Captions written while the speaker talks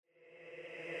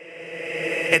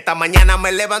Esta mañana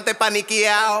me levanté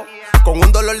paniqueado, con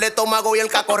un dolor de estómago y el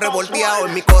caco revolteado.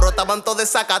 En mi coro estaban todos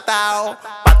desacatados,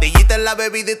 patillita en la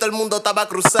bebida y todo el mundo estaba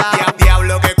cruzado.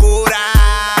 Diablo que cura,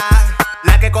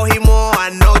 la que cogimos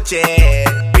anoche.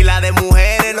 Pila de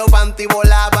mujeres, los panty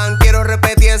volaban, quiero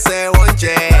repetir ese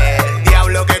bonche.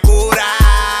 Diablo que cura,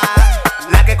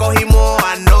 la que cogimos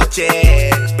anoche.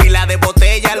 Pila de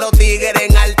botella, los tigres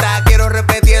en alta, quiero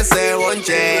repetir ese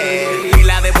bonche.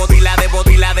 Pila de botila de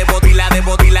botila de botila de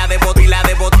botila de botila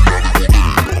de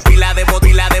botila de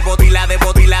botila de botila de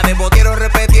botila de botila, quiero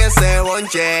repetir ese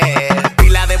bonche.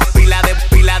 Pila de pila de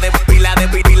pila de pila de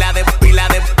pila de pila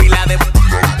de pila de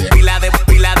pila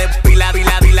de pila de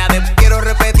pila de, quiero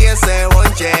repetir ese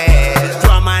bonche.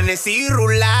 Yo amanecí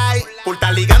rulay, por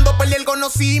estar ligando perdí el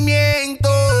conocimiento.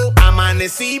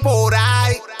 Amanecí por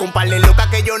ahí, con par de locas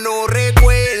que yo no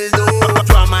recuerdo.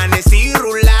 Yo amanecí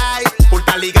rulay, por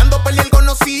estar ligando perdí el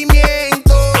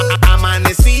conocimiento.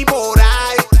 Amanecí por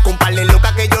ahí, con par de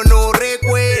locas que yo no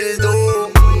recuerdo.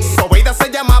 Sobeida se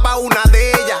llamaba una de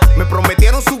ellas, me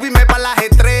prometieron subirme pa' las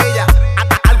estrellas.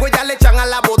 Algo ella le echan a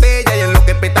la botella, y en lo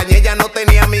que pestañe ella no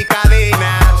tenía mi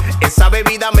cadena. Esa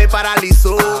bebida me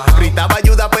paralizó, gritaba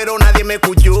ayuda pero nadie me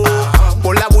escuchó.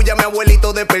 Por la bulla mi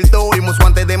abuelito despertó, y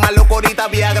antes de malo corita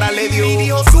Viagra le dio. Y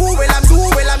dijo súbela,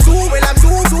 súbela, súbela,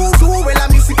 súbela,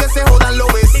 music que se jodan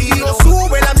los vecinos.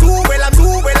 Súbela, súbela,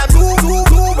 súbela,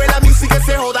 súbela, music que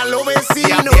se jodan los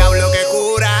vecinos. Diablo que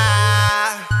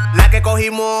cura, la que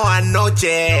cogimos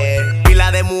anoche.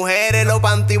 Pila de mujeres, los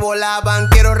panty volaban,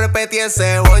 quiero repetir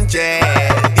ese bonche.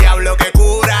 Diablo que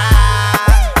cura,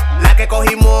 la que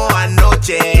cogimos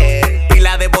anoche.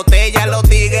 Pila de botella, los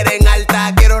tigres en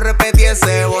alta, quiero repetir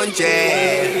ese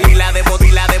bonche. Pila de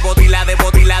botila de botila de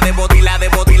botila de botila de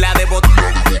botila de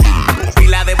botila,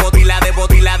 pila de botila de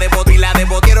botila de botila de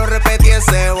botila, quiero repetir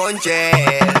ese bonche.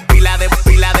 Pila de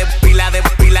pila de pila de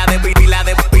pila de pila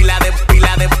de pila de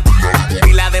pila de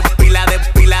pila de pila de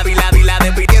pila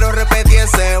de, quiero repetir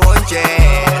ese bonche.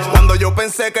 Cuando yo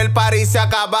pensé que el party se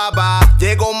acababa,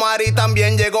 llegó Mari,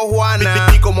 también llegó Juana.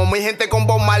 Y como mi gente con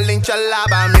Bob Marley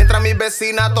charlaba, mientras mis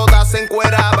vecinas todas se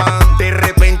encueraban. De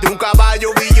repente un caballo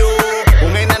vi yo,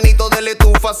 un enanito de la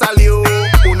estufa salió,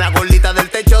 una gordita del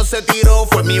techo se tiró.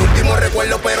 Fue mi último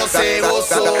recuerdo pero se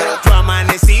gozó. Yo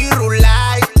amanecí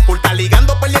rulay, por estar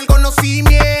ligando perdí el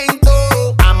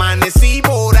conocimiento. Amanecí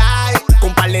por ahí,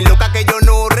 con par de locas que yo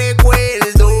no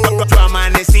recuerdo. Yo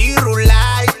amanecí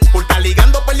rulay, por estar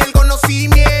ligando perdí el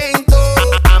conocimiento.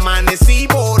 Amanecí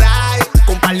por ahí,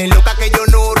 con par de locas que yo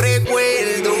no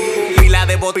recuerdo. Pila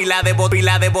de botila de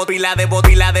botila de botila de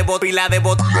botila de botila de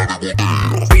botila,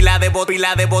 pila de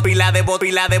botila de botila de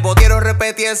botila de botila, quiero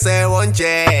repetir ese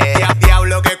bonche.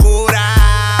 Diablo que cura,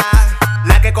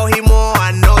 la que cogimos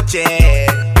anoche.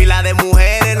 Pila de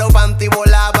mujeres, los panty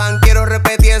volaban, quiero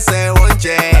repetir ese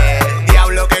bonche.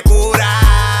 Diablo que cura,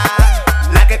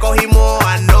 la que cogimos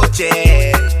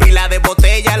anoche. Pila de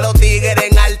botella, los tigres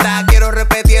en alta, quiero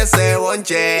repetir ese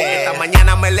bonche. Esta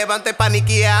mañana me levanté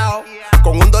paniqueado,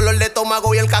 con un dolor de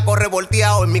estómago y el caco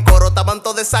revolteado. En mi coro estaban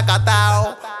todos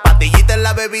desacatados, patillita en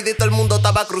la bebida y todo el mundo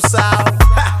estaba cruzado.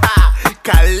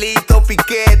 Carlito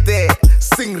Pikete,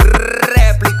 sin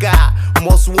réplica,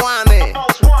 Most Wanted,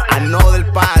 no del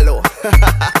palo.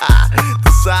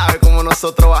 Tú sabes cómo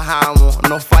nosotros bajamos,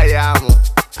 no fallamos.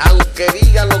 Aunque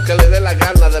diga lo que le dé la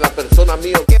gana de la persona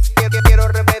mía. Quiero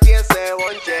repetir ese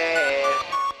bonche.